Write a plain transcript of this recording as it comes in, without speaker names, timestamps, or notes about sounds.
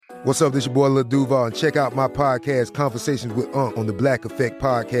What's up, this your boy Lil Duval, and check out my podcast, Conversations with Unc, on the Black Effect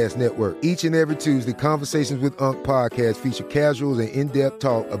Podcast Network. Each and every Tuesday, Conversations with Unc podcast feature casuals and in-depth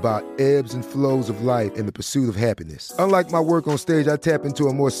talk about ebbs and flows of life and the pursuit of happiness. Unlike my work on stage, I tap into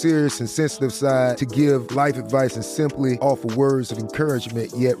a more serious and sensitive side to give life advice and simply offer words of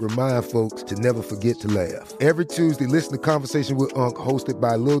encouragement, yet remind folks to never forget to laugh. Every Tuesday, listen to Conversations with Unc, hosted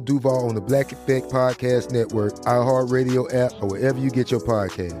by Lil Duval on the Black Effect Podcast Network, iHeartRadio app, or wherever you get your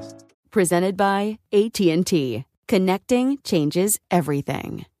podcasts. Presented by AT&T. Connecting changes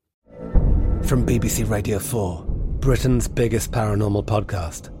everything. From BBC Radio 4, Britain's biggest paranormal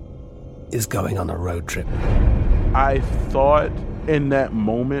podcast is going on a road trip. I thought in that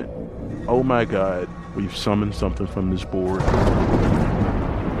moment, oh my God, we've summoned something from this board.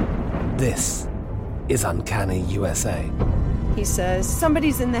 This is Uncanny USA. He says,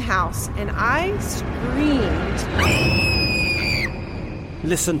 somebody's in the house, and I screamed.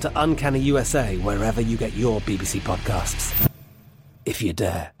 Listen to Uncanny USA wherever you get your BBC podcasts, if you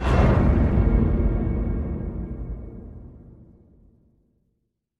dare.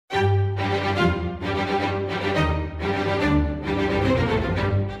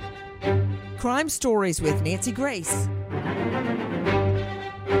 Crime Stories with Nancy Grace.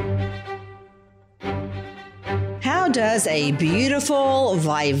 How does a beautiful,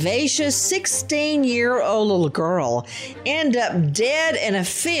 vivacious 16-year-old little girl end up dead in a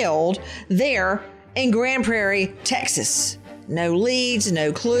field there in Grand Prairie, Texas? No leads,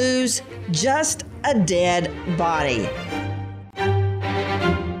 no clues, just a dead body.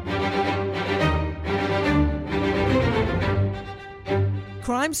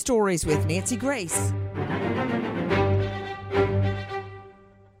 Crime Stories with Nancy Grace.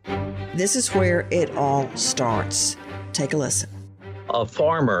 This is where it all starts. Take a listen. A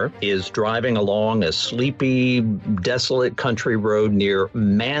farmer is driving along a sleepy, desolate country road near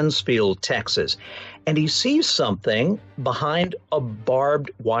Mansfield, Texas, and he sees something behind a barbed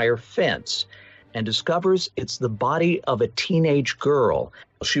wire fence and discovers it's the body of a teenage girl.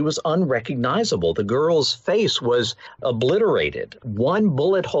 She was unrecognizable. The girl's face was obliterated. One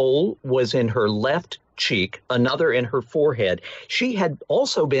bullet hole was in her left cheek, another in her forehead. She had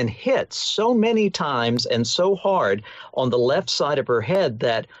also been hit so many times and so hard on the left side of her head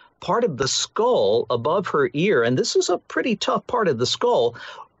that part of the skull above her ear, and this is a pretty tough part of the skull,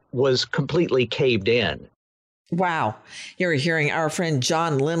 was completely caved in. Wow. You're hearing our friend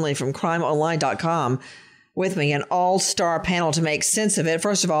John Limley from crimeonline.com with me, an all-star panel to make sense of it.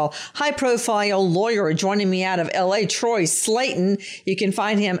 First of all, high-profile lawyer joining me out of L.A., Troy Slayton. You can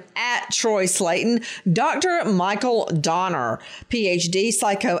find him at Troy Slayton. Dr. Michael Donner, Ph.D.,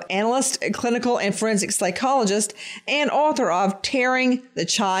 psychoanalyst, clinical and forensic psychologist, and author of Tearing the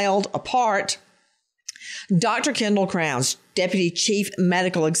Child Apart. Dr. Kendall Crowns, Deputy Chief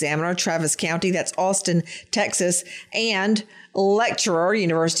Medical Examiner, Travis County, that's Austin, Texas, and lecturer,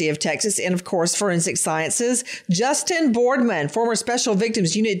 University of Texas, and of course, forensic sciences. Justin Boardman, former Special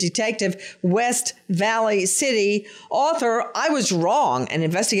Victims Unit detective, West Valley City, author, I Was Wrong, an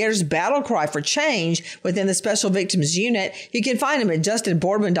investigator's battle cry for change within the Special Victims Unit. You can find him at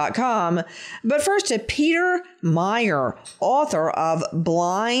justinboardman.com. But first to Peter Meyer, author of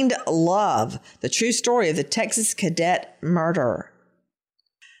Blind Love, the true story of the Texas cadet murder.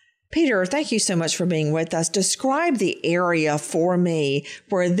 Peter, thank you so much for being with us. Describe the area for me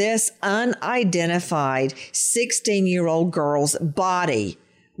where this unidentified 16-year-old girl's body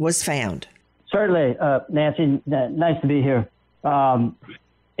was found. Certainly, Nancy, nice to be here.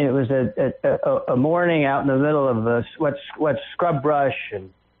 It was a morning out in the middle of what's scrub brush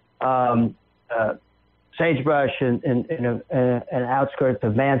and sagebrush in outskirts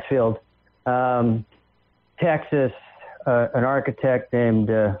of Mansfield, Texas. An architect named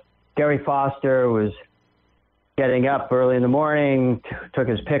Gary Foster was getting up early in the morning, took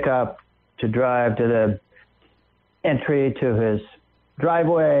his pickup to drive to the entry to his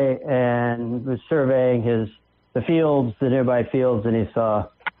driveway, and was surveying the nearby fields, and he saw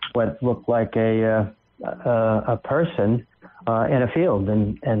what looked like a person in a field,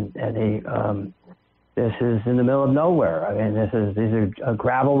 and he this is in the middle of nowhere. I mean, these are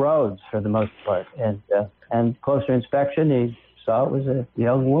gravel roads for the most part, and closer inspection, he saw it was a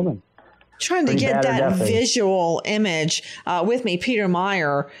young woman. Trying to get that visual image with me, Peter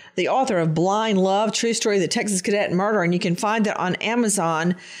Meyer, the author of Blind Love, True Story of the Texas Cadet Murder, and you can find that on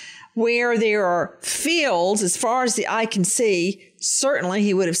Amazon, where there are fields as far as the eye can see. Certainly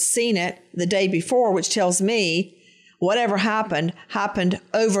he would have seen it the day before, which tells me whatever happened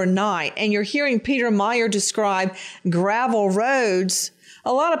overnight. And you're hearing Peter Meyer describe gravel roads.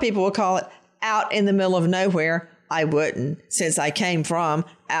 A lot of people will call it out in the middle of nowhere. I wouldn't, since I came from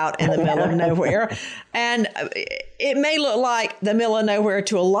out in the middle of nowhere. And it may look like the middle of nowhere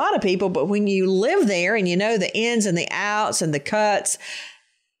to a lot of people, but when you live there and you know the ins and the outs and the cuts,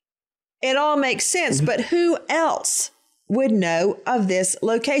 it all makes sense. Mm-hmm. But who else would know of this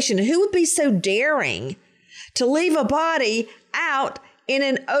location? Who would be so daring to leave a body out in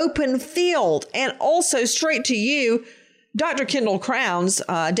an open field? And also straight to you, Dr. Kendall Crowns,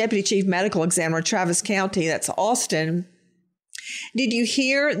 Deputy Chief Medical Examiner, Travis County, that's Austin. Did you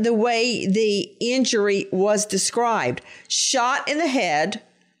hear the way the injury was described? Shot in the head,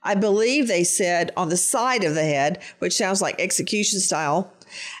 I believe they said on the side of the head, which sounds like execution style,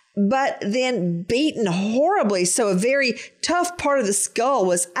 but then beaten horribly. So a very tough part of the skull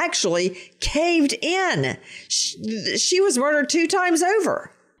was actually caved in. She was murdered 2 times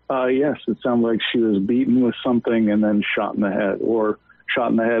over. Yes, it sounded like she was beaten with something and then shot in the head, or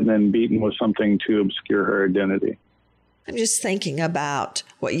shot in the head and then beaten with something to obscure her identity. I'm just thinking about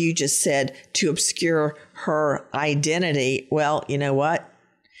what you just said, to obscure her identity. Well, you know what?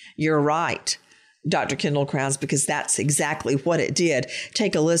 You're right, Dr. Kendall Crowns, because that's exactly what it did.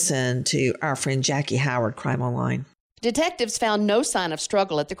 Take a listen to our friend Jackie Howard, Crime Online. Detectives found no sign of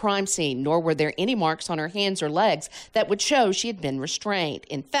struggle at the crime scene, nor were there any marks on her hands or legs that would show she had been restrained.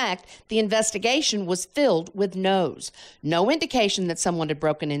 In fact, the investigation was filled with no's. No indication that someone had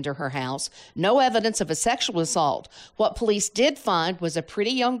broken into her house, no evidence of a sexual assault. What police did find was a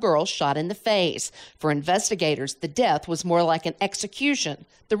pretty young girl shot in the face. For investigators, the death was more like an execution,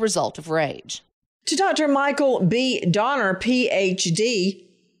 the result of rage. To Dr. Michael B. Donner, Ph.D.,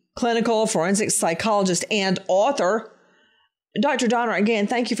 clinical forensic psychologist and author. Dr. Donner, again,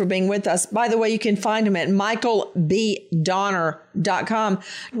 thank you for being with us. By the way, you can find him at michaelbdonner.com.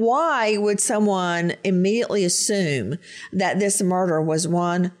 Why would someone immediately assume that this murder was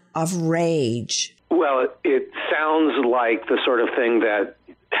one of rage? Well, it sounds like the sort of thing that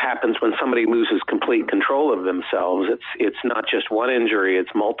happens when somebody loses complete control of themselves. It's not just one injury,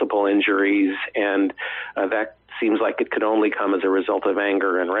 it's multiple injuries, and that seems like it could only come as a result of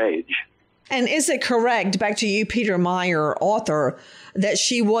anger and rage. And is it correct, back to you, Peter Meyer, author, that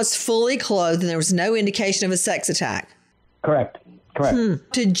she was fully clothed and there was no indication of a sex attack? Correct.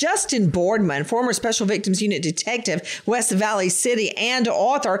 To Justin Boardman, former Special Victims Unit detective, West Valley City, and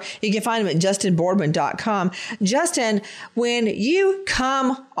author. You can find him at justinboardman.com. Justin, when you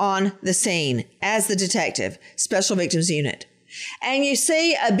come on the scene as the detective, Special Victims Unit, and you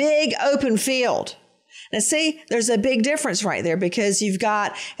see a big open field, now, see, there's a big difference right there, because you've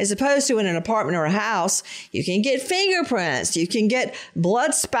got, as opposed to in an apartment or a house, you can get fingerprints, you can get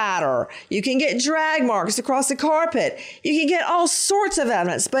blood spatter, you can get drag marks across the carpet, you can get all sorts of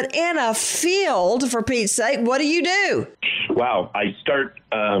evidence. But in a field, for Pete's sake, what do? Wow, I start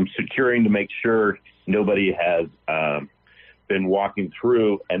securing to make sure nobody has been walking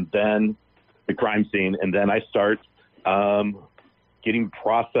through, and then the crime scene, and then I start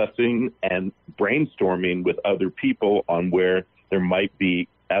processing and brainstorming with other people on where there might be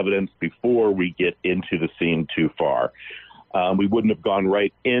evidence before we get into the scene too far. We wouldn't have gone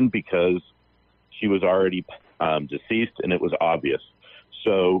right in because she was already deceased and it was obvious.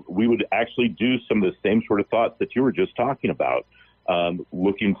 So we would actually do some of the same sort of thoughts that you were just talking about,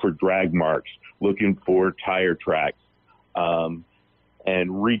 looking for drag marks, looking for tire tracks,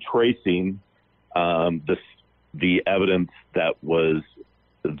 and retracing the evidence that was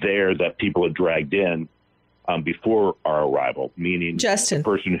there that people had dragged in before our arrival, meaning Justin, the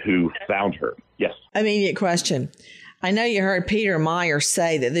person who found her. Yes. Immediate question. I know you heard Peter Meyer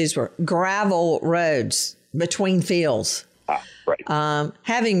say that these were gravel roads between fields. Right.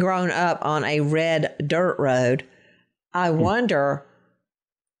 Having grown up on a red dirt road, I wonder,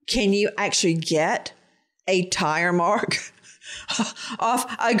 can you actually get a tire mark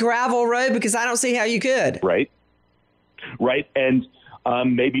off a gravel road? Because I don't see how you could. Right. And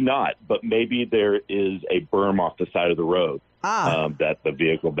maybe not, but maybe there is a berm off the side of the road that the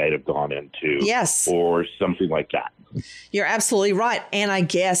vehicle may have gone into. Yes. Or something like that. You're absolutely right. And I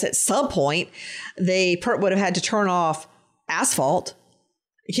guess at some point, the PERT would have had to turn off asphalt.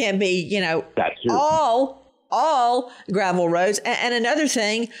 It can't be, all gravel roads. And another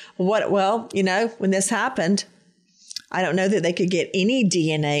thing, when this happened, I don't know that they could get any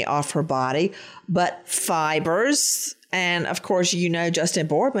DNA off her body, but fibers. And of course, Justin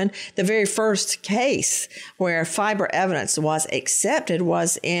Boardman, the very first case where fiber evidence was accepted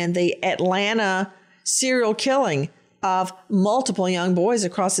was in the Atlanta serial killing of multiple young boys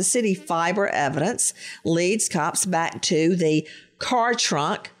across the city. Fiber evidence leads cops back to the car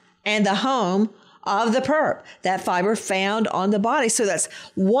trunk and the home of the perp. That fiber found on the body. So that's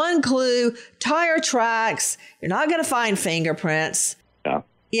one clue. Tire tracks. You're not going to find fingerprints. Yeah.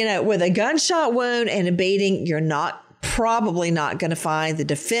 You know, with a gunshot wound and a beating, you're probably not going to find the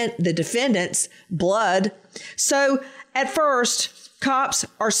defendant's blood. So at first, cops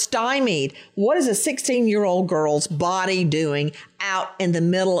are stymied. What is a 16-year-old girl's body doing out in the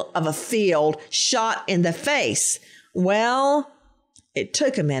middle of a field, shot in the face? Well, it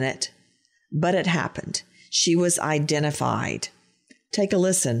took a minute, but it happened. She was identified. Take a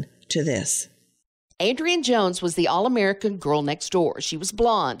listen to this. Adrienne Jones was the All-American girl next door. She was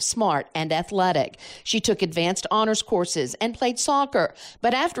blonde, smart, and athletic. She took advanced honors courses and played soccer.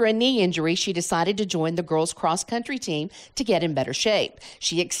 But after a knee injury, she decided to join the girls' cross-country team to get in better shape.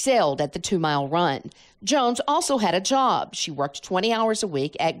 She excelled at the 2-mile run. Jones also had a job. She worked 20 hours a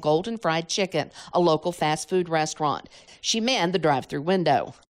week at Golden Fried Chicken, a local fast food restaurant. She manned the drive-through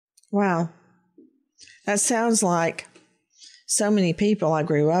window. Wow. That sounds like so many people I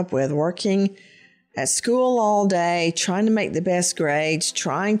grew up with, working at school all day, trying to make the best grades,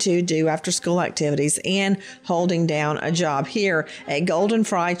 trying to do after-school activities, and holding down a job here at Golden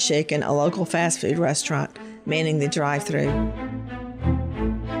Fried Chicken, a local fast food restaurant, manning the drive-thru.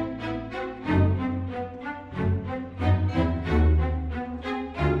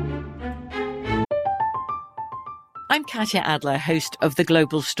 I'm Katya Adler, host of The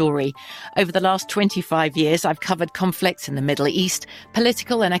Global Story. Over the last 25 years, I've covered conflicts in the Middle East,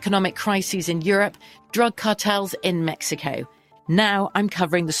 political and economic crises in Europe, drug cartels in Mexico. Now I'm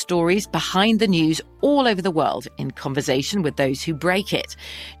covering the stories behind the news all over the world in conversation with those who break it.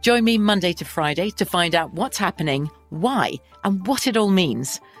 Join me Monday to Friday to find out what's happening, why, and what it all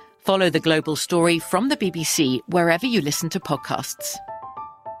means. Follow The Global Story from the BBC wherever you listen to podcasts.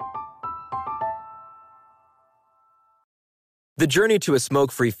 The journey to a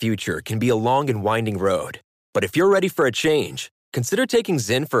smoke-free future can be a long and winding road. But if you're ready for a change, consider taking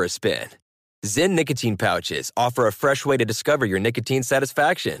Zyn for a spin. Zyn nicotine pouches offer a fresh way to discover your nicotine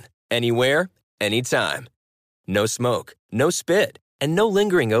satisfaction. Anywhere, anytime. No smoke, no spit, and no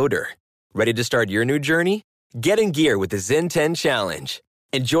lingering odor. Ready to start your new journey? Get in gear with the Zyn 10 Challenge.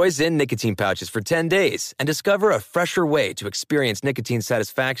 Enjoy Zyn nicotine pouches for 10 days and discover a fresher way to experience nicotine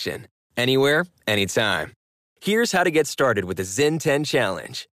satisfaction. Anywhere, anytime. Here's how to get started with the Zyn 10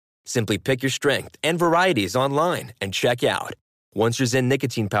 Challenge. Simply pick your strength and varieties online and check out. Once your Zyn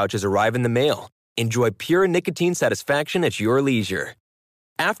nicotine pouches arrive in the mail, enjoy pure nicotine satisfaction at your leisure.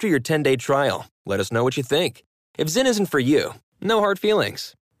 After your 10-day trial, let us know what you think. If Zyn isn't for you, no hard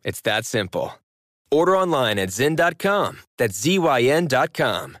feelings. It's that simple. Order online at Zyn.com, that's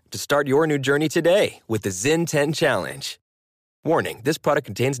ZYN.com, to start your new journey today with the Zyn 10 Challenge. Warning, this product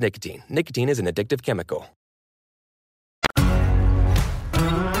contains nicotine. Nicotine is an addictive chemical.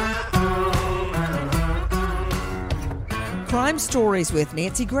 Crime Stories with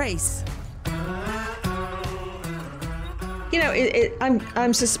Nancy Grace. You know,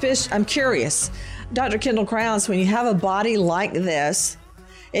 I'm suspicious. I'm curious, Dr. Kendall Crowns. When you have a body like this,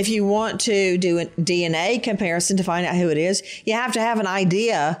 if you want to do a DNA comparison to find out who it is, you have to have an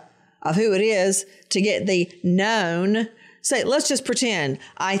idea of who it is to get the known. Say, let's just pretend.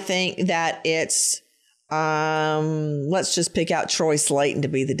 I think that it's. Let's just pick out Troy Slayton to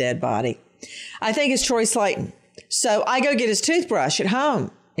be the dead body. I think it's Troy Slayton. So I go get his toothbrush at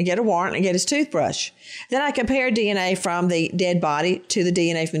home and get a warrant and get his toothbrush. Then I compare DNA from the dead body to the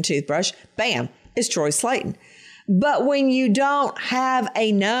DNA from the toothbrush. Bam, it's Troy Slayton. But when you don't have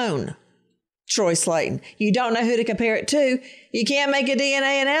a known Troy Slayton, you don't know who to compare it to, you can't make a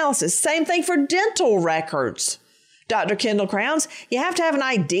DNA analysis. Same thing for dental records. Dr. Kendall Crowns, you have to have an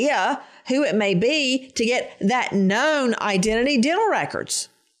idea who it may be to get that known identity dental records.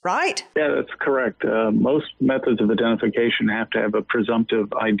 Right? Yeah, that's correct. Most methods of identification have to have a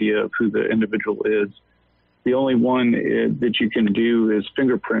presumptive idea of who the individual is. The only one that you can do is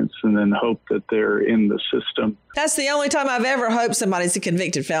fingerprints and then hope that they're in the system. That's the only time I've ever hoped somebody's a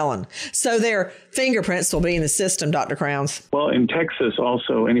convicted felon. So their fingerprints will be in the system, Dr. Crowns. Well, in Texas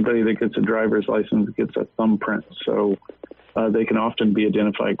also, anybody that gets a driver's license gets a thumbprint. So they can often be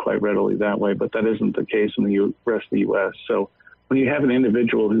identified quite readily that way, but that isn't the case in the rest of the U.S. So when you have an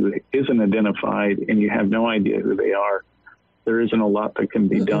individual who isn't identified and you have no idea who they are, there isn't a lot that can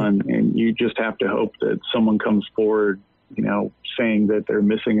be done. And you just have to hope that someone comes forward, you know, saying that they're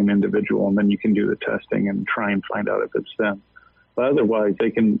missing an individual, and then you can do the testing and try and find out if it's them. But otherwise,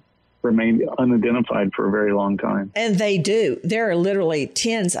 they can remain unidentified for a very long time. And they do. There are literally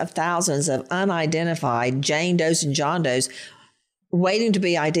tens of thousands of unidentified Jane Does and John Does waiting to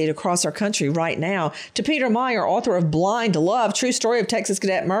be ID'd across our country right now. To Peter Meyer, author of Blind Love, True Story of Texas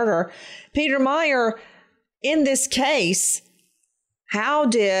Cadet Murder. Peter Meyer, in this case, how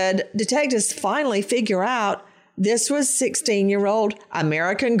did detectives finally figure out this was 16-year-old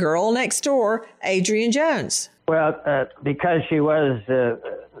American Girl Next Door, Adrienne Jones. Well, because she was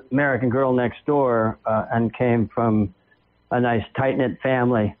American Girl Next Door and came from a nice tight-knit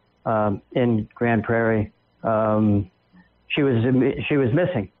family in Grand Prairie, she was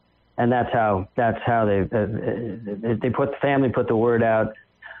missing, and that's how they put the word out.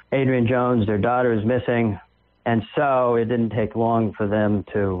 Adrienne Jones, their daughter, is missing, and so it didn't take long for them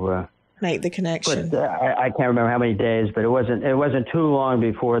to make the connection. But, I can't remember how many days, but it wasn't too long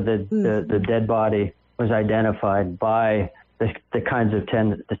before the dead body was identified by the kinds of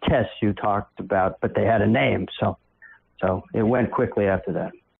the tests you talked about, but they had a name, so it went quickly after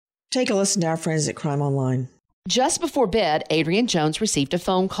that. Take a listen to our friends at Crime Online. Just before bed, Adrienne Jones received a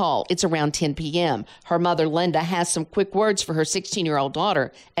phone call. It's around 10 p.m. Her mother, Linda, has some quick words for her 16-year-old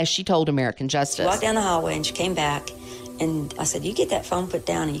daughter, as she told American Justice. Walked down the hallway, and she came back, and I said, you get that phone put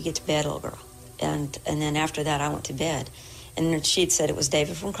down, and you get to bed, little girl. And then after that, I went to bed. And she'd said it was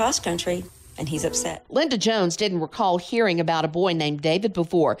David from Cross Country, and he's upset. Linda Jones didn't recall hearing about a boy named David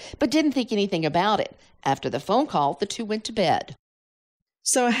before, but didn't think anything about it. After the phone call, the two went to bed.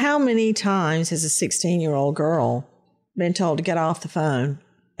 So how many times has a 16-year-old girl been told to get off the phone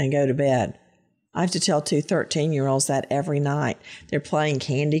and go to bed? I have to tell two 13-year-olds that every night. They're playing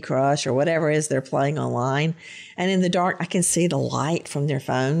Candy Crush or whatever it is they're playing online. And in the dark, I can see the light from their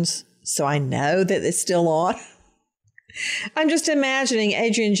phones, so I know that it's still on. I'm just imagining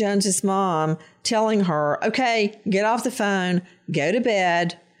Adrienne Jones's mom telling her, okay, get off the phone, go to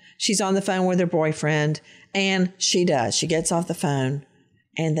bed. She's on the phone with her boyfriend, and she does. She gets off the phone,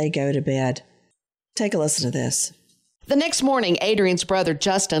 and they go to bed. Take a listen to this. The next morning, Adrienne's brother,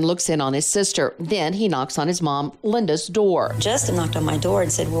 Justin, looks in on his sister. Then he knocks on his mom, Linda's door. Justin knocked on my door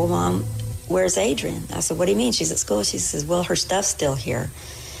and said, well, Mom, where's Adrienne? I said, what do you mean? She's at school. She says, well, her stuff's still here.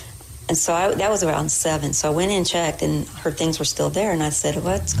 And so that was around 7. So I went in and checked, and her things were still there. And I said,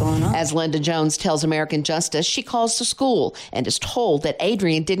 what's going on? As Linda Jones tells American Justice, she calls the school and is told that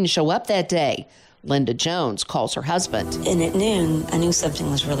Adrienne didn't show up that day. Linda Jones calls her husband. And at noon, I knew something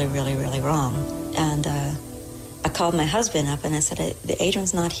was really, really, really wrong. And I called my husband up, and I said,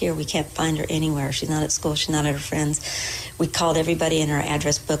 Adrienne's not here. We can't find her anywhere. She's not at school. She's not at her friends. We called everybody in her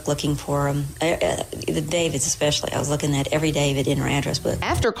address book looking for them. The Davids especially. I was looking at every David in her address book.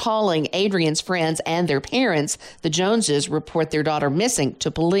 After calling Adrienne's friends and their parents, the Joneses report their daughter missing to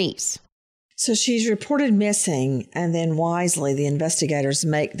police. So she's reported missing, and then wisely the investigators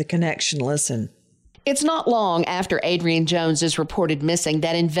make the connection. Listen. It's not long after Adrienne Jones is reported missing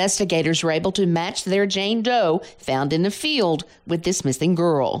that investigators were able to match their Jane Doe found in the field with this missing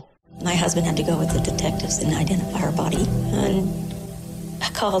girl. My husband had to go with the detectives and identify her body. And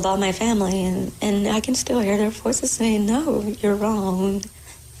I called all my family, and I can still hear their voices saying, no, you're wrong.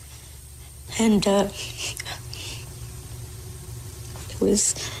 And it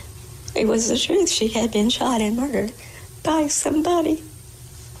was the truth. She had been shot and murdered by somebody.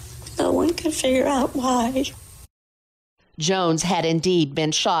 No one could figure out why. Jones had indeed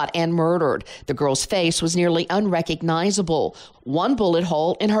been shot and murdered. The girl's face was nearly unrecognizable. One bullet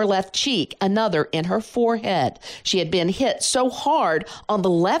hole in her left cheek, another in her forehead. She had been hit so hard on the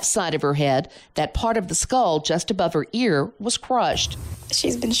left side of her head that part of the skull just above her ear was crushed.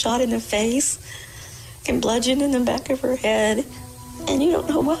 She's been shot in the face and bludgeoned in the back of her head. And you don't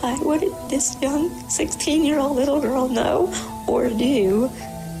know why. What did this young 16-year-old little girl know or do?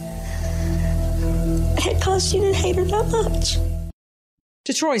 It caused you to hate her that much.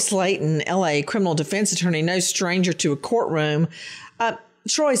 To Troy Slayton, L.A. criminal defense attorney, no stranger to a courtroom.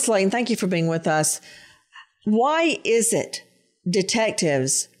 Troy Slayton, thank you for being with us. Why is it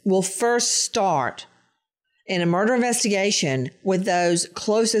detectives will first start in a murder investigation with those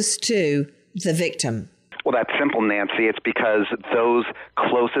closest to the victim? Well, that's simple, Nancy. It's because those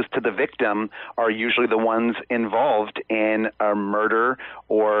closest to the victim are usually the ones involved in a murder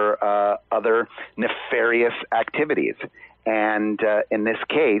or other nefarious activities. And in this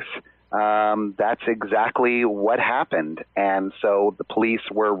case, that's exactly what happened. And so the police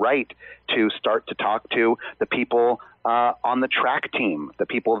were right to start to talk to the people on the track team, the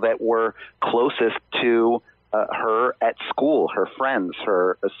people that were closest to her at school, her friends,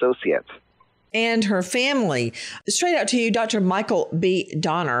 her associates. And her family. Straight out to you, Dr. Michael B.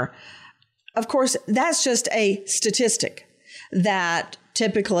 Donner. Of course, that's just a statistic that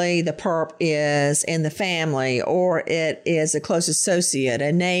typically the perp is in the family, or it is a close associate,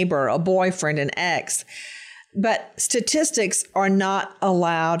 a neighbor, a boyfriend, an ex. But statistics are not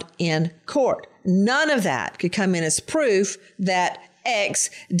allowed in court. None of that could come in as proof that X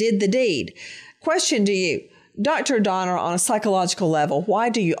did the deed. Question to you. Dr. Donner, on a psychological level, why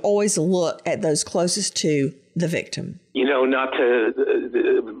do you always look at those closest to the victim? Not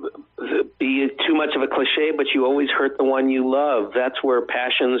to be too much of a cliche, but you always hurt the one you love. That's where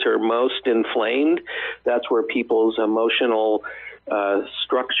passions are most inflamed. That's where people's emotional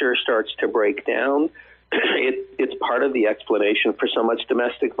structure starts to break down. It's part of the explanation for so much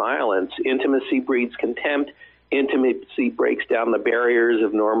domestic violence. Intimacy breeds contempt. Intimacy breaks down the barriers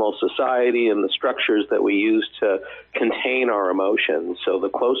of normal society and the structures that we use to contain our emotions. So the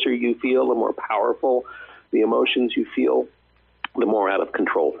closer you feel, the more powerful the emotions you feel, the more out of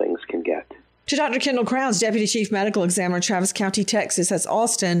control things can get. To Dr. Kendall Crowns, Deputy Chief Medical Examiner, Travis County, Texas. That's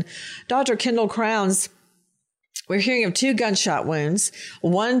Austin. Dr. Kendall Crowns, we're hearing of 2 gunshot wounds,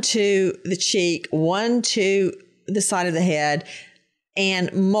 one to the cheek, one to the side of the head,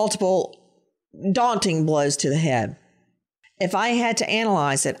 and multiple daunting blows to the head. If I had to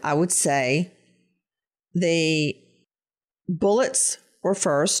analyze it, I would say the bullets were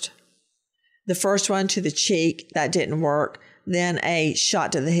first. The first one to the cheek, that didn't work. Then a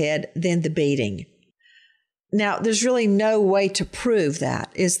shot to the head, then the beating. Now, there's really no way to prove that,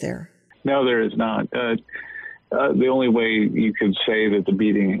 is there? No, there is not. The only way you could say that the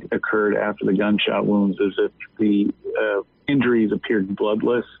beating occurred after the gunshot wounds is if the injuries appeared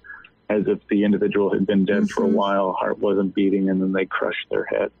bloodless, as if the individual had been dead for a while, heart wasn't beating, and then they crushed their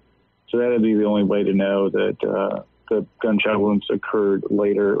head. So that would be the only way to know that the gunshot wounds occurred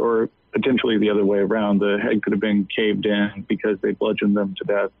later, or potentially the other way around. The head could have been caved in because they bludgeoned them to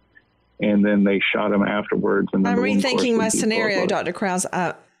death, and then they shot them afterwards. And then I'm rethinking my scenario, Dr. Krause.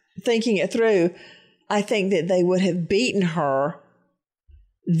 Thinking it through, I think that they would have beaten her,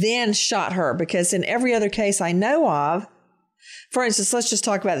 then shot her, because in every other case I know of, for instance, let's just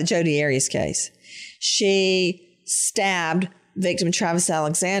talk about the Jodi Arias case. She stabbed victim Travis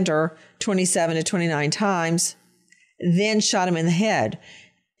Alexander 27 to 29 times, then shot him in the head.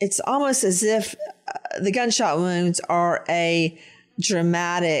 It's almost as if the gunshot wounds are a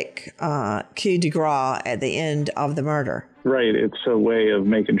dramatic coup de grace at the end of the murder. Right. It's a way of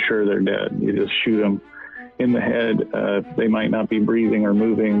making sure they're dead. You just shoot them in the head. They might not be breathing or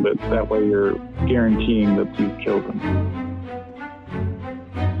moving, but that way you're guaranteeing that you've killed them.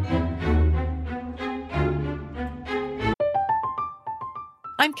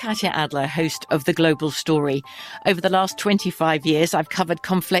 I'm Katya Adler, host of The Global Story. Over the last 25 years, I've covered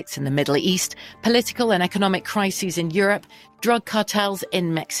conflicts in the Middle East, political and economic crises in Europe, drug cartels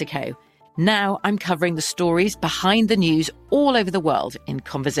in Mexico. Now I'm covering the stories behind the news all over the world in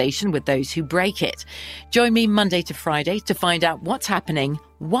conversation with those who break it. Join me Monday to Friday to find out what's happening,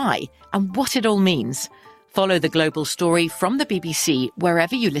 why, and what it all means. Follow The Global Story from the BBC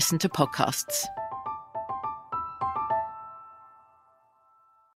wherever you listen to podcasts.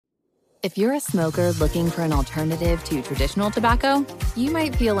 If you're a smoker looking for an alternative to traditional tobacco, you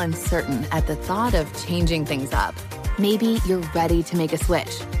might feel uncertain at the thought of changing things up. Maybe you're ready to make a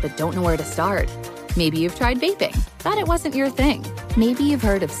switch, but don't know where to start. Maybe you've tried vaping, thought it wasn't your thing. Maybe you've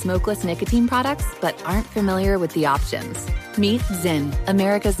heard of smokeless nicotine products, but aren't familiar with the options. Meet Zyn,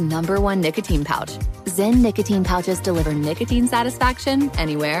 America's #1 nicotine pouch. Zyn nicotine pouches deliver nicotine satisfaction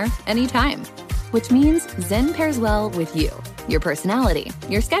anywhere, anytime. Which means Zyn pairs well with you, your personality,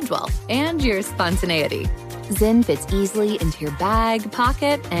 your schedule, and your spontaneity. Zyn fits easily into your bag,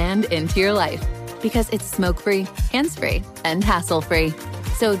 pocket, and into your life. Because it's smoke-free, hands-free, and hassle-free.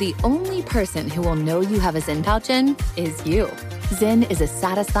 So the only person who will know you have a Zyn pouch in is you. Zyn is a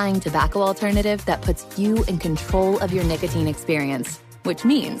satisfying tobacco alternative that puts you in control of your nicotine experience. Which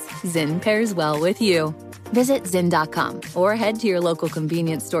means Zyn pairs well with you. Visit Zyn.com or head to your local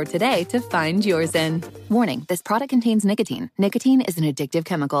convenience store today to find your Zyn. Warning, this product contains nicotine. Nicotine is an addictive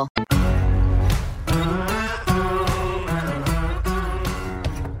chemical.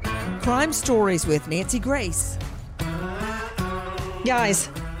 Crime Stories with Nancy Grace. Guys,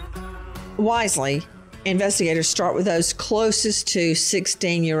 wisely, investigators start with those closest to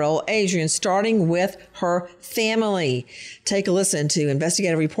 16-year-old Adrian, starting with her family. Take a listen to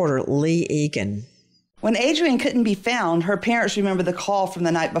investigative reporter Lee Egan. When Adrian couldn't be found, her parents remembered the call from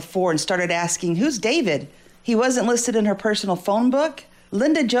the night before and started asking, "Who's David?" He wasn't listed in her personal phone book.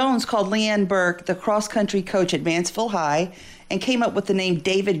 Linda Jones called Leanne Burke, the cross-country coach at Mansfield High, and came up with the name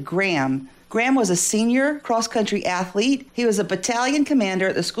David Graham. Graham was a senior cross-country athlete. He was a battalion commander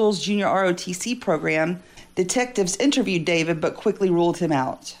at the school's junior ROTC program. Detectives interviewed David, but quickly ruled him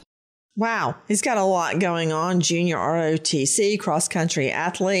out. Wow, he's got a lot going on. Junior ROTC, cross-country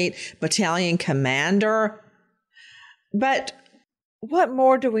athlete, battalion commander. But what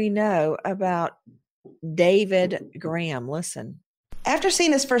more do we know about David Graham? Listen. After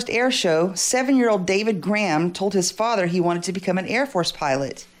seeing his first air show, 7-year-old David Graham told his father he wanted to become an Air Force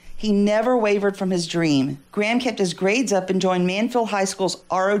pilot. He never wavered from his dream. Graham kept his grades up and joined Manfield High School's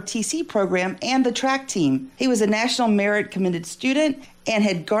ROTC program and the track team. He was a National Merit Commended student and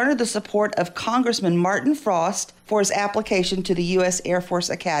had garnered the support of Congressman Martin Frost for his application to the U.S. Air Force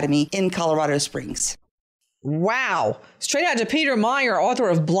Academy in Colorado Springs. Wow. Straight out to Peter Meyer, author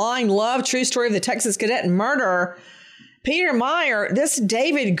of Blind Love, True Story of the Texas Cadet Murder. Peter Meyer, this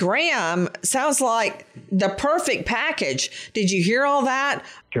David Graham sounds like the perfect package. Did you hear all that?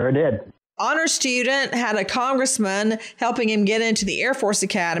 Sure did. Honor student, had a congressman helping him get into the Air Force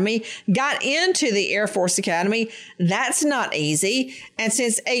Academy, got into the Air Force Academy. That's not easy. And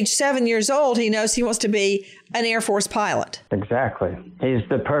since age 7 years old, he knows he wants to be an Air Force pilot. Exactly. He's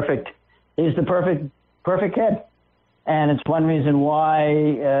the perfect kid. And it's one reason why,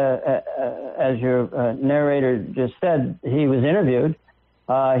 as your narrator just said, he was interviewed.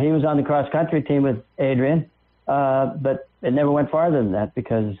 He was on the cross-country team with Adrian, but it never went farther than that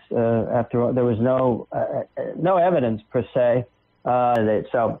because, after all, there was no evidence per se.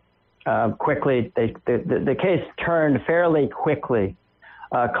 Quickly, the case turned fairly quickly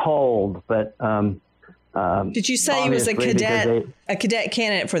cold. But did you say he was a cadet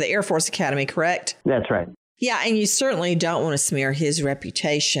candidate for the Air Force Academy? Correct. That's right. Yeah, and you certainly don't want to smear his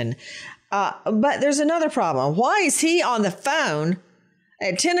reputation. But there's another problem. Why is he on the phone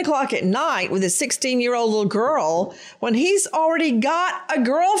at 10 o'clock at night with a 16-year-old little girl when he's already got a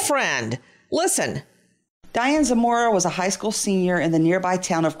girlfriend? Listen. Diane Zamora was a high school senior in the nearby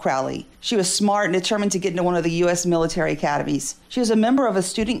town of Crowley. She was smart and determined to get into one of the U.S. military academies. She was a member of a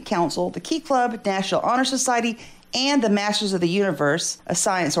student council, the Key Club, National Honor Society, and the Masters of the Universe, a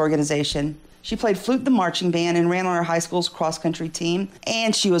science organization. She played flute in the marching band and ran on her high school's cross-country team.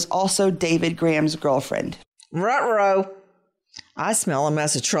 And she was also David Graham's girlfriend. Ruh-roh. I smell a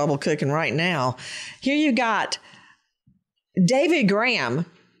mess of trouble cooking right now. Here you got David Graham,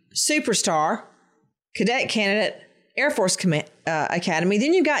 superstar, cadet candidate, Air Force Academy.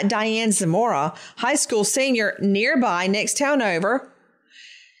 Then you got Diane Zamora, high school senior, nearby, next town over,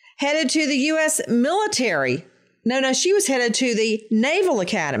 headed to the U.S. military. No, she was headed to the Naval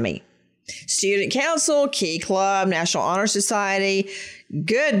Academy. Student Council, Key Club, National Honor Society.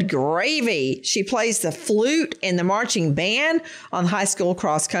 Good gravy. She plays the flute in the marching band on the high school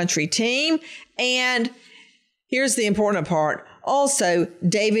cross-country team. And here's the important part. Also,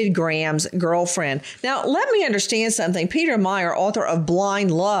 David Graham's girlfriend. Now, let me understand something. Peter Meyer, author of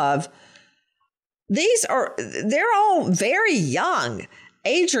Blind Love. They're all very young.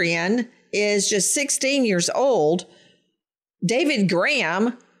 Adrian is just 16 years old. David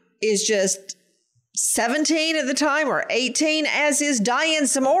Graham is just 17 at the time or 18, as is Diane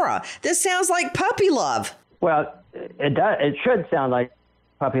Zamora. This sounds like puppy love. Well, it does. It should sound like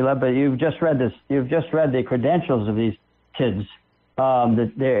puppy love, but you've just read this. You've just read the credentials of these kids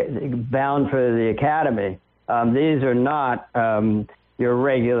that they're bound for the academy. These are not your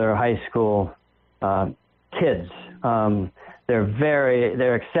regular high school kids.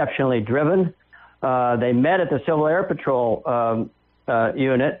 They're exceptionally driven. They met at the Civil Air Patrol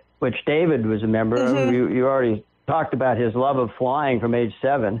unit, which David was a member of. You already talked about his love of flying from age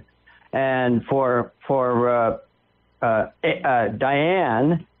 7. And for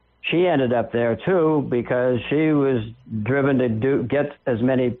Diane, she ended up there too because she was driven to get as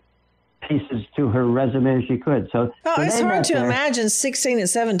many pieces to her resume as she could. So it's hard to imagine 16 and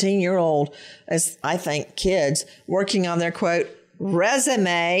 17-year-old, as I think, kids working on their, quote,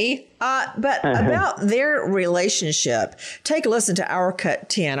 resume. But about their relationship, take a listen to Our Cut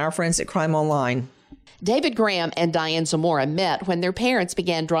 10, our friends at Crime Online. David Graham and Diane Zamora met when their parents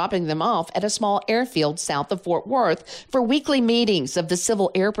began dropping them off at a small airfield south of Fort Worth for weekly meetings of the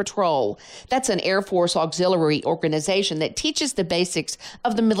Civil Air Patrol. That's an Air Force auxiliary organization that teaches the basics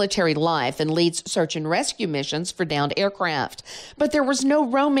of the military life and leads search and rescue missions for downed aircraft. But there was no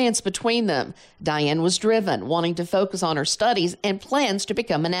romance between them. Diane was driven, wanting to focus on her studies and plans to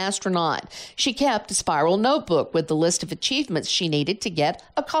become an astronaut. She kept a spiral notebook with the list of achievements she needed to get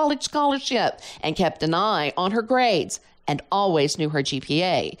a college scholarship and kept an eye on her grades and always knew her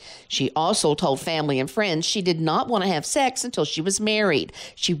GPA. She also told family and friends she did not want to have sex until she was married.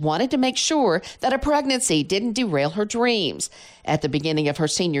 She wanted to make sure that a pregnancy didn't derail her dreams. At the beginning of her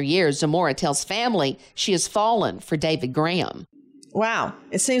senior year, Zamora tells family she has fallen for David Graham. Wow.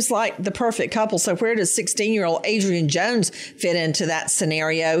 It seems like the perfect couple. So where does 16-year-old Adrian Jones fit into that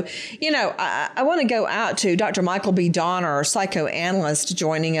scenario? You know, I want to go out to Dr. Michael B. Donner, psychoanalyst,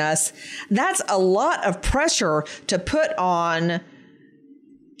 joining us. That's a lot of pressure to put on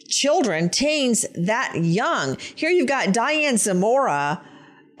children, teens that young. Here you've got Diane Zamora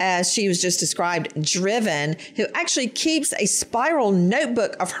as she was just described, driven, who actually keeps a spiral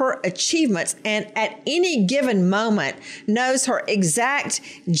notebook of her achievements and at any given moment knows her exact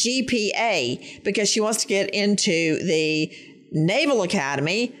GPA because she wants to get into the Naval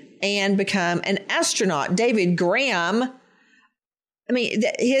Academy and become an astronaut. David Graham, I mean,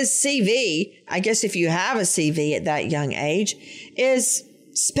 his CV, I guess if you have a CV at that young age, is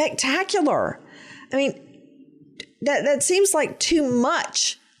spectacular. I mean, that seems like too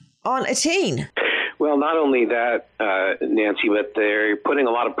much on a teen. Well, not only that, Nancy, but they're putting a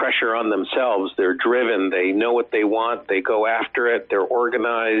lot of pressure on themselves. They're driven. They know what they want. They go after it. They're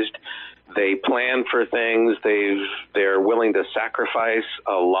organized. They plan for things. They're willing to sacrifice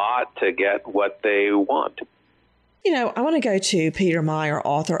a lot to get what they want. You know, I want to go to Peter Meyer,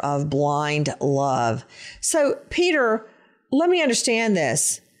 author of Blind Love. So, Peter, let me understand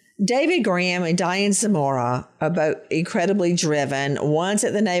this. David Graham and Diane Zamora are both incredibly driven. One's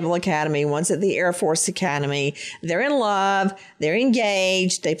at the Naval Academy, one's at the Air Force Academy. They're in love. They're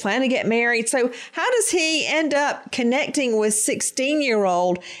engaged. They plan to get married. So how does he end up connecting with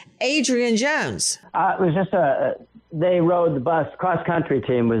 16-year-old Adrian Jones? It was just they rode the bus. Cross-country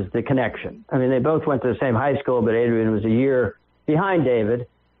team was the connection. I mean, they both went to the same high school, but Adrian was a year behind David.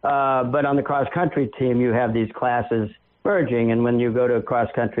 But on the cross-country team, you have these classes merging, and when you go to a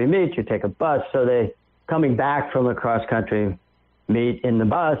cross-country meet, you take a bus. So they coming back from a cross-country meet in the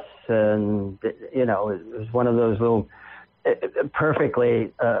bus, and you know, it was one of those little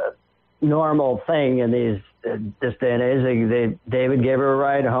perfectly normal thing in this day and age. David gave her a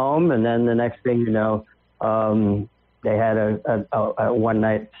ride home, and then the next thing you know, they had a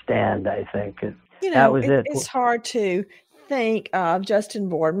one-night stand, I think. You know, that was it. It's hard to think of Justin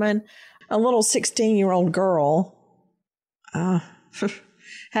Boardman, a little 16-year-old girl,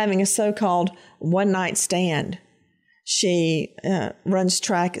 having a so-called one-night stand. She runs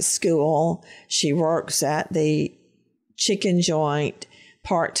track at school. She works at the chicken joint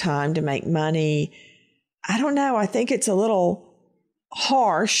part-time to make money. I don't know. I think it's a little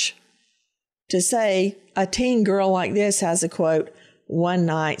harsh to say a teen girl like this has a, quote,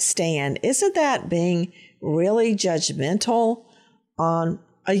 one-night stand. Isn't that being really judgmental on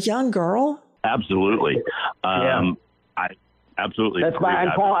a young girl? Absolutely. Yeah. I absolutely. That's why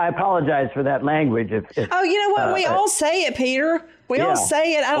I apologize for that language. Oh, you know what? We all say it, Peter. We all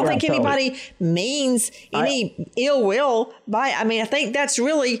say it. I don't think anybody means any ill will by. I mean, I think that's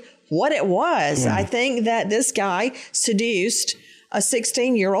really what it was. I think that this guy seduced a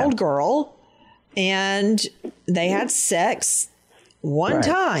 16-year-old girl, and they had sex one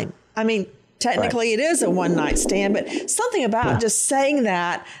time. I mean, technically it is a one-night stand, but something about just saying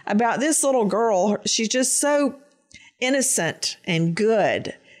that about this little girl, she's just so innocent and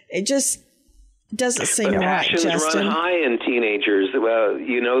good. It just doesn't seem right, Justin. Passions run high in teenagers. Well,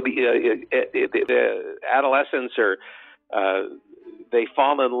 you know, the adolescents are they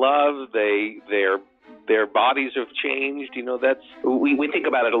fall in love. Their bodies have changed. You know, we think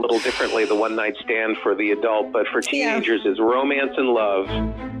about it a little differently. The one night stand for the adult, but for teenagers, is romance and love.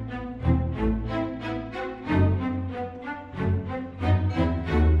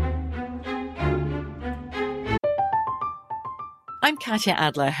 I'm Katya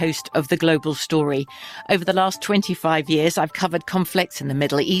Adler, host of The Global Story. Over the last 25 years, I've covered conflicts in the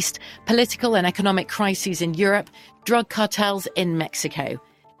Middle East, political and economic crises in Europe, drug cartels in Mexico.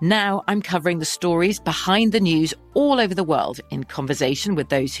 Now I'm covering the stories behind the news all over the world in conversation with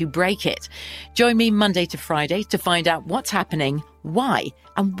those who break it. Join me Monday to Friday to find out what's happening, why,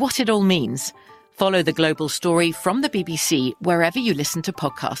 and what it all means. Follow The Global Story from the BBC wherever you listen to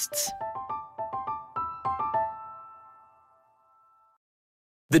podcasts.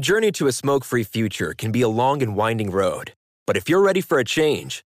 The journey to a smoke-free future can be a long and winding road. But if you're ready for a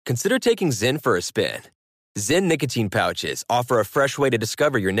change, consider taking Zyn for a spin. Zyn nicotine pouches offer a fresh way to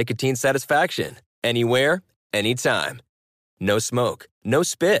discover your nicotine satisfaction. Anywhere, anytime. No smoke, no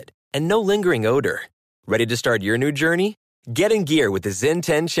spit, and no lingering odor. Ready to start your new journey? Get in gear with the Zyn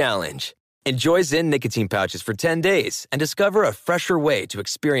 10 Challenge. Enjoy Zyn nicotine pouches for 10 days and discover a fresher way to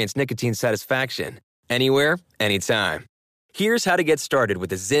experience nicotine satisfaction. Anywhere, anytime. Here's how to get started with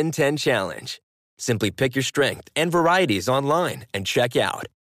the Zyn 10 Challenge. Simply pick your strength and varieties online and check out.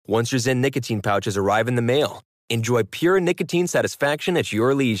 Once your Zyn nicotine pouches arrive in the mail, enjoy pure nicotine satisfaction at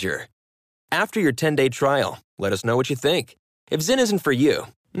your leisure. After your 10-day trial, let us know what you think. If Zyn isn't for you,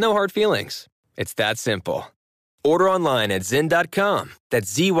 no hard feelings. It's that simple. Order online at Zyn.com,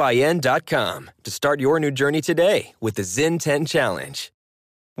 that's ZYN.com, to start your new journey today with the Zyn 10 Challenge.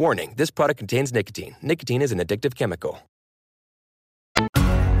 Warning, this product contains nicotine. Nicotine is an addictive chemical.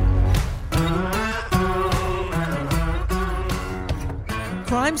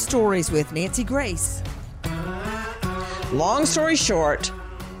 Crime Crime Stories with Nancy Grace. Long story short,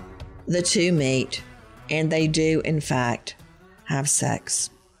 the two meet, and they do, in fact, have sex.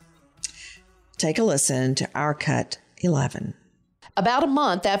 Take a listen to our cut 11. About a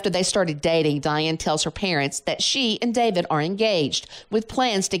month after they started dating, Diane tells her parents that she and David are engaged with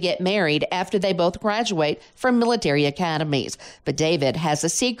plans to get married after they both graduate from military academies. But David has a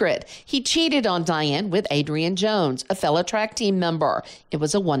secret. He cheated on Diane with Adrian Jones, a fellow track team member. It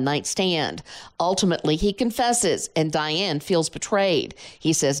was a one-night stand. Ultimately, he confesses, and Diane feels betrayed.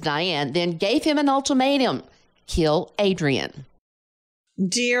 He says Diane then gave him an ultimatum: kill Adrian.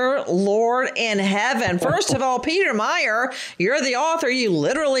 Dear Lord in heaven. First of all, Peter Meyer, you're the author. You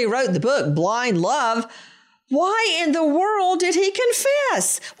literally wrote the book, Blind Love. Why in the world did he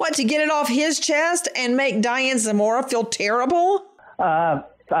confess? What, to get it off his chest and make Diane Zamora feel terrible? I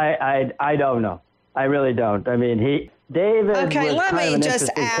don't know. I really don't. I mean, David. Okay, let me just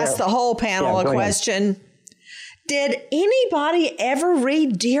ask the whole panel a question. Did anybody ever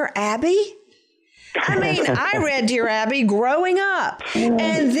read Dear Abby? I mean, I read Dear Abby growing up,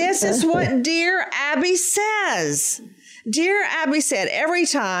 and this is what Dear Abby says. Dear Abby said, every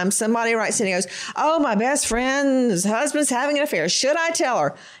time somebody writes in, he goes, oh, my best friend's husband's having an affair. Should I tell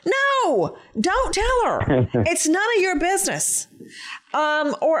her? No, don't tell her. It's none of your business.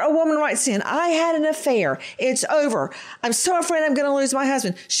 Or a woman writes in, I had an affair. It's over. I'm so afraid I'm going to lose my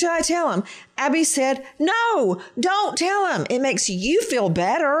husband. Should I tell him? Abby said, no, don't tell him. It makes you feel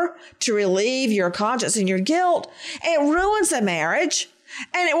better to relieve your conscience and your guilt. It ruins the marriage,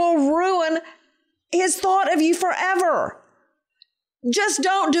 and it will ruin his thought of you forever. Just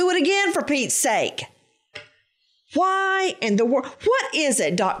don't do it again, for Pete's sake. Why in the world? What is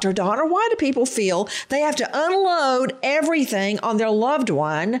it, Dr. Donner? Why do people feel they have to unload everything on their loved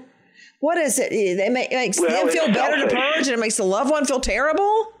one? What is it? It makes them feel better to purge, and it makes the loved one feel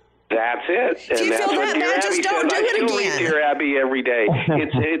terrible? That's it. If you feel that bad, just don't do it again. I still read Dear Abby every day.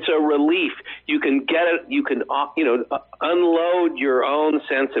 It's a relief. You can get it. You can unload your own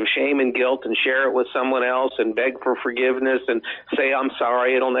sense of shame and guilt and share it with someone else and beg for forgiveness and say, I'm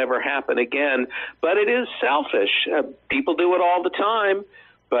sorry, it'll never happen again. But it is selfish. People do it all the time.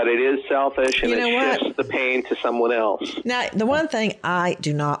 But it is selfish, and it shifts the pain to someone else. Now, the one thing I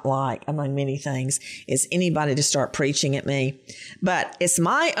do not like, among many things, is anybody to start preaching at me. But it's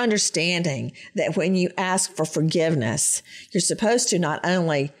my understanding that when you ask for forgiveness, you're supposed to not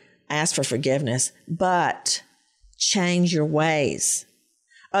only ask for forgiveness, but change your ways.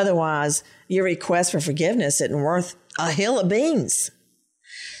 Otherwise, your request for forgiveness isn't worth a hill of beans.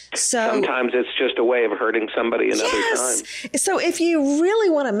 So sometimes it's just a way of hurting somebody another time. So if you really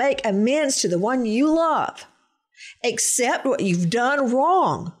want to make amends to the one you love, accept what you've done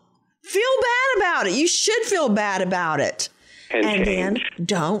wrong. Feel bad about it. You should feel bad about it. And then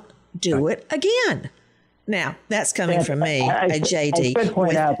don't do it again. Now, that's coming from me, a JD, I should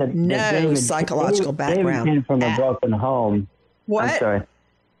point out that no David, psychological background. David came from a broken home. What? I'm sorry.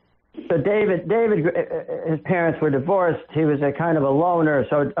 So David, his parents were divorced. He was a kind of a loner.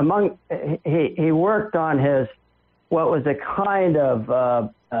 So he worked on his, what was a kind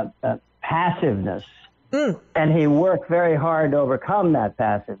of passiveness. And he worked very hard to overcome that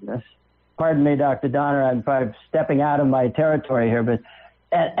passiveness. Pardon me, Dr. Donner, I'm probably stepping out of my territory here, but,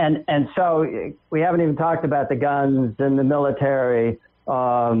 and so we haven't even talked about the guns and the military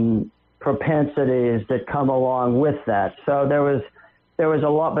propensities that come along with that. So there was a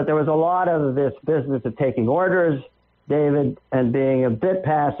lot, but there was a lot of this business of taking orders, David, and being a bit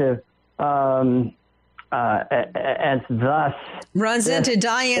passive, and thus runs into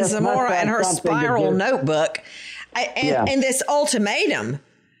Diane Zamora and her spiral notebook, and this ultimatum: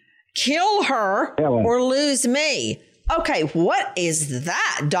 kill her or lose me. Okay, what is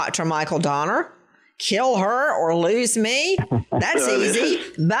that, Dr. Michael Donner? Kill her or lose me? That's easy.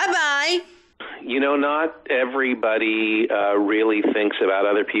 Bye-bye. Not everybody really thinks about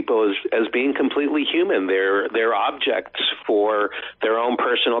other people as being completely human. They're objects for their own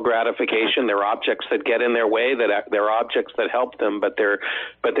personal gratification. They're objects that get in their way. They're objects that help them. But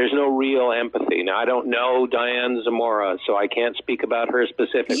there's no real empathy. Now, I don't know Diane Zamora, so I can't speak about her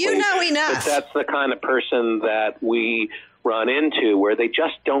specifically. You know enough. But that's the kind of person that we run into, where they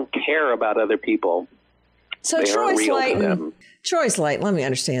just don't care about other people. So Troy Slayton, let me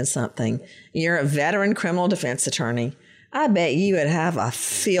understand something. You're a veteran criminal defense attorney. I bet you would have a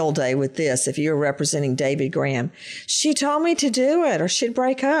field day with this if you were representing David Graham. She told me to do it or she'd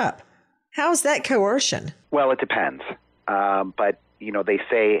break up. How is that coercion? Well, it depends. But, they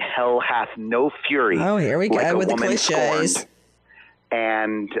say hell hath no fury. Oh, here we go like with the cliches. Scorned.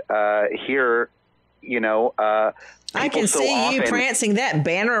 And here I can see you prancing that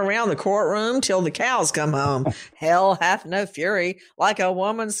banner around the courtroom till the cows come home. Hell hath no fury like a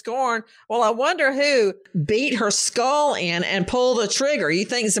woman scorned. Well, I wonder who beat her skull in and pulled the trigger. You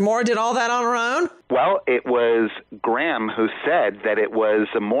think Zamora did all that on her own? Well, it was Graham who said that it was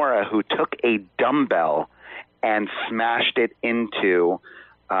Zamora who took a dumbbell and smashed it into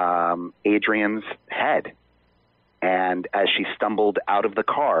Adrian's head. And as she stumbled out of the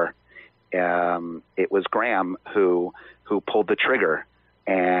car, it was Graham who pulled the trigger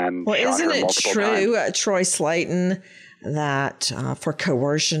and shot her multiple times. Isn't it true, Troy Slayton, that for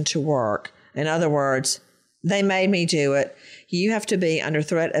coercion to work, in other words, they made me do it, you have to be under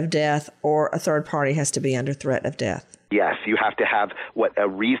threat of death or a third party has to be under threat of death? Yes, you have to have what a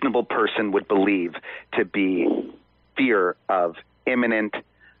reasonable person would believe to be fear of imminent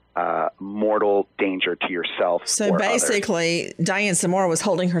mortal danger to yourself. So basically, Diane Zamora was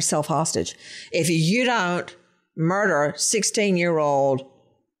holding herself hostage. If you don't murder 16-year-old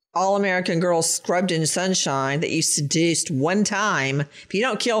all-American girl scrubbed in sunshine that you seduced one time, if you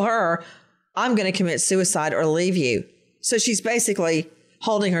don't kill her, I'm going to commit suicide or leave you. So she's basically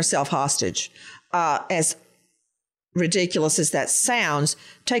holding herself hostage. As ridiculous as that sounds,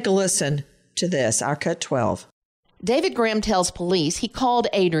 take a listen to this, our Cut 12. David Graham tells police he called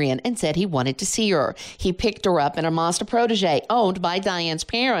Adrian and said he wanted to see her. He picked her up in a Mazda Protege owned by Diane's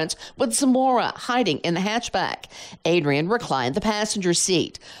parents, with Zamora hiding in the hatchback. Adrian reclined the passenger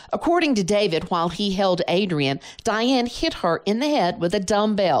seat. According to David, while he held Adrian, Diane hit her in the head with a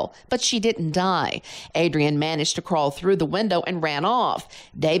dumbbell, but she didn't die. Adrian managed to crawl through the window and ran off.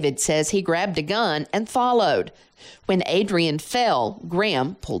 David says he grabbed a gun and followed. When Adrian fell,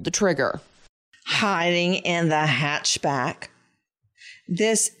 Graham pulled the trigger. Hiding in the hatchback.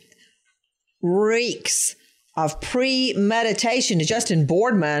 This reeks of premeditation to Justin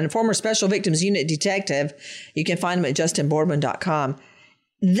Boardman, former Special Victims Unit detective. You can find him at justinboardman.com.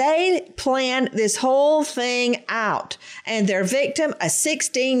 They planned this whole thing out, and their victim, a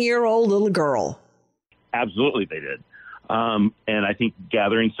 16-year-old little girl. Absolutely, they did. And I think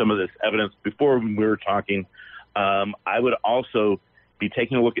gathering some of this evidence before we were talking, I would also be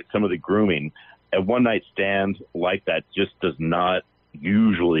taking a look at some of the grooming. A one-night stand like that just does not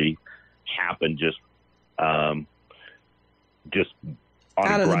usually happen just on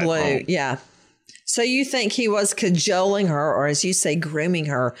out of the blue home. Yeah. So you think he was cajoling her, or as you say, grooming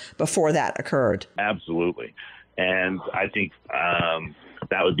her before that occurred? Absolutely. And I think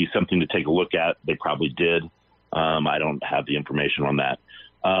that would be something to take a look at. They probably did. I don't have the information on that.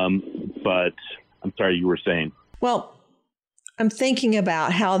 But I'm sorry, you were saying. Well, I'm thinking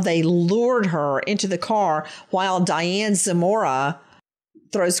about how they lured her into the car while Diane Zamora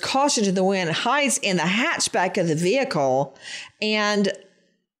throws caution to the wind, hides in the hatchback of the vehicle, and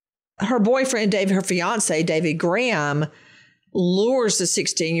her boyfriend, her fiance, David Graham, lures the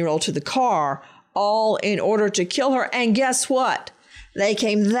 16-year-old to the car, all in order to kill her. And guess what? They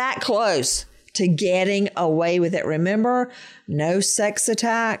came that close to getting away with it. Remember, no sex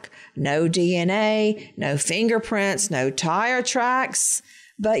attack, no DNA, no fingerprints, no tire tracks.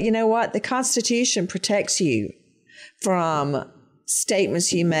 But you know what? The Constitution protects you from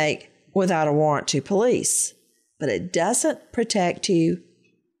statements you make without a warrant to police, but it doesn't protect you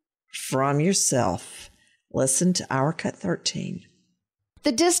from yourself. Listen to our Cut 13.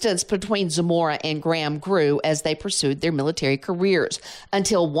 The distance between Zamora and Graham grew as they pursued their military careers,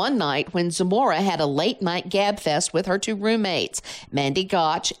 until one night when Zamora had a late-night gab fest with her two roommates, Mandy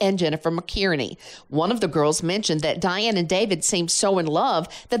Gotch and Jennifer McKierney. One of the girls mentioned that Diane and David seemed so in love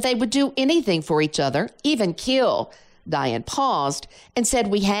that they would do anything for each other, even kill. Diane paused and said,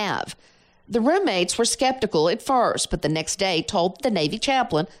 "We have." The roommates were skeptical at first, but the next day told the Navy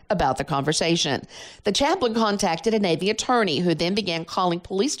chaplain about the conversation. The chaplain contacted a Navy attorney, who then began calling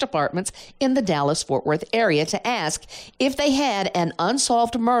police departments in the Dallas-Fort Worth area to ask if they had an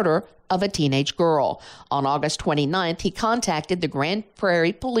unsolved murder of a teenage girl. On August 29th, he contacted the Grand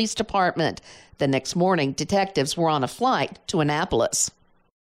Prairie Police Department. The next morning, detectives were on a flight to Annapolis.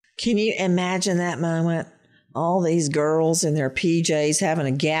 Can you imagine that moment? All these girls in their PJs having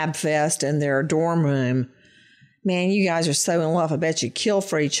a gab fest in their dorm room. Man, you guys are so in love, I bet you kill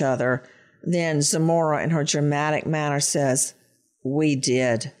for each other. Then Zamora, in her dramatic manner, says, "We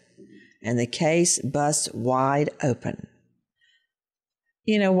did." And the case busts wide open.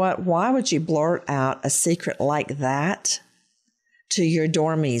 You know what? Why would you blurt out a secret like that to your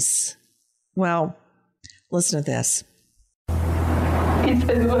dormies? Well, listen to this. He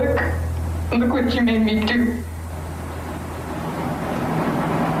said, Look what you made me do.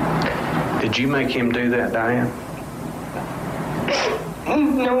 Did you make him do that, Diane?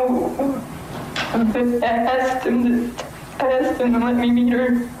 No. I asked him to let me meet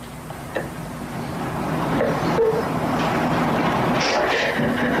her.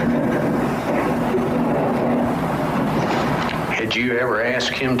 Had you ever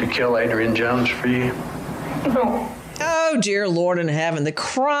asked him to kill Adrian Jones for you? No. Oh, dear Lord in heaven, the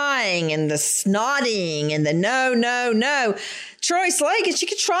crying and the snotting and the no. Troy Slagan, she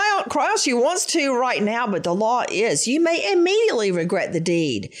can cry all she wants to right now, but the law is you may immediately regret the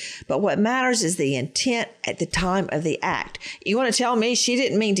deed. But what matters is the intent at the time of the act. You want to tell me she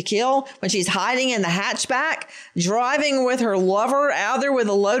didn't mean to kill when she's hiding in the hatchback, driving with her lover out there with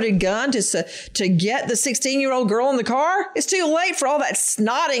a loaded gun to get the 16-year-old girl in the car? It's too late for all that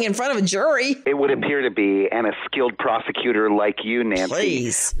snotting in front of a jury. It would appear to be, and a skilled prosecutor like you,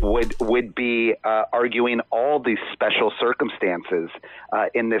 Nancy, would be arguing all these special circumstances.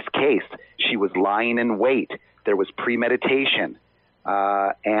 In this case, she was lying in wait. There was premeditation,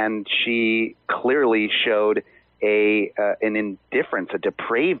 and she clearly showed an indifference, a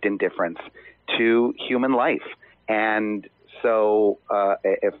depraved indifference to human life. And so,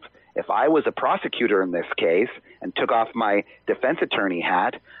 if I was a prosecutor in this case and took off my defense attorney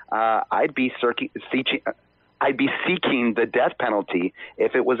hat, I'd be seeking the death penalty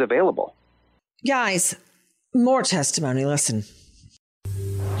if it was available. Guys, more testimony. Listen.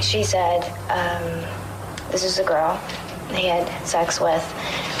 She said this is a girl they had sex with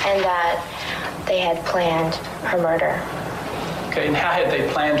and that they had planned her murder. Okay, and how had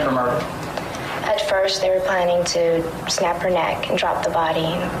they planned her murder? At first, they were planning to snap her neck and drop the body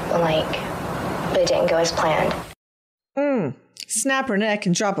in the lake, but it didn't go as planned. Snap her neck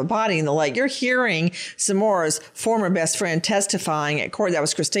and drop a body in the lake. You're hearing Zamora's former best friend testifying at court. That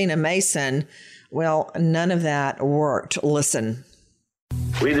was Christina Mason. Well, none of that worked. Listen.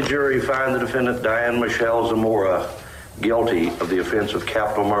 We, the jury, find the defendant Diane Michelle Zamora guilty of the offense of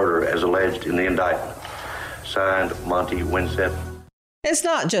capital murder as alleged in the indictment. Signed, Monty Winsett. It's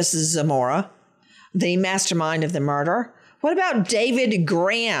not just Zamora, the mastermind of the murder. What about David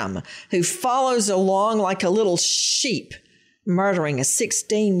Graham, who follows along like a little sheep, murdering a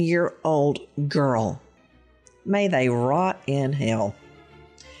 16-year-old girl? May they rot in hell.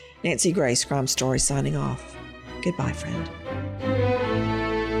 Nancy Grace, Crime Story, signing off. Goodbye, friend.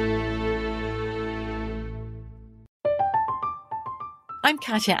 I'm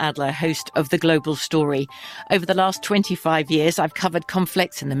Katya Adler, host of The Global Story. Over the last 25 years, I've covered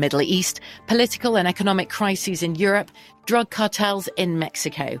conflicts in the Middle East, political and economic crises in Europe, drug cartels in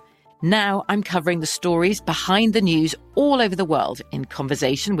Mexico. Now I'm covering the stories behind the news all over the world in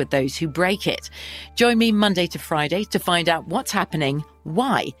conversation with those who break it. Join me Monday to Friday to find out what's happening,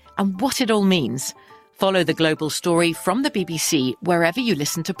 why, and what it all means. Follow The Global Story from the BBC wherever you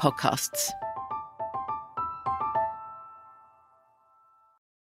listen to podcasts.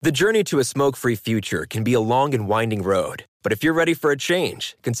 The journey to a smoke-free future can be a long and winding road. But if you're ready for a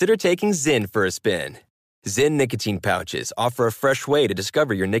change, consider taking Zyn for a spin. Zyn nicotine pouches offer a fresh way to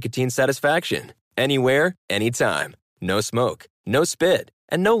discover your nicotine satisfaction. Anywhere, anytime. No smoke, no spit,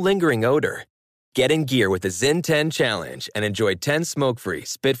 and no lingering odor. Get in gear with the Zyn 10 Challenge and enjoy 10 smoke-free,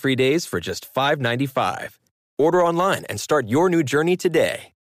 spit-free days for just $5.95. Order online and start your new journey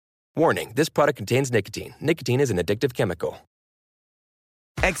today. Warning, this product contains nicotine. Nicotine is an addictive chemical.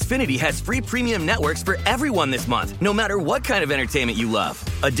 Xfinity has free premium networks for everyone this month, no matter what kind of entertainment you love.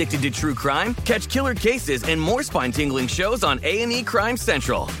 Addicted to true crime? Catch killer cases and more spine-tingling shows on A&E Crime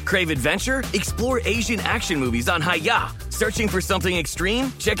Central. Crave adventure? Explore Asian action movies on Hi-Ya. Searching for something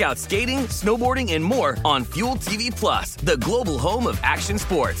extreme? Check out skating, snowboarding, and more on Fuel TV Plus, the global home of action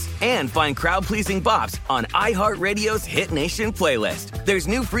sports. And find crowd-pleasing bops on iHeartRadio's Hit Nation playlist. There's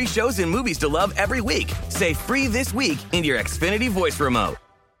new free shows and movies to love every week. Say free this week in your Xfinity voice remote.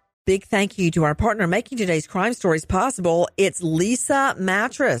 Big thank you to our partner making today's crime stories possible. It's Leesa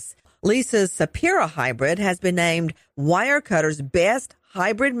Mattress. Leesa's Sapira Hybrid has been named Wirecutter's best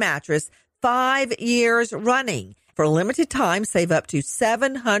hybrid mattress 5 years running. For a limited time, save up to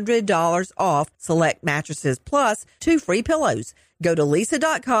 $700 off select mattresses plus 2 free pillows. Go to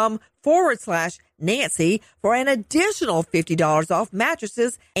Leesa.com/Nancy for an additional $50 off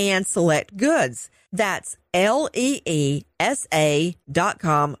mattresses and select goods. That's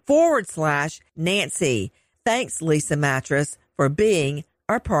LEESA.com/Nancy. Thanks, Leesa Mattress, for being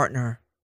our partner.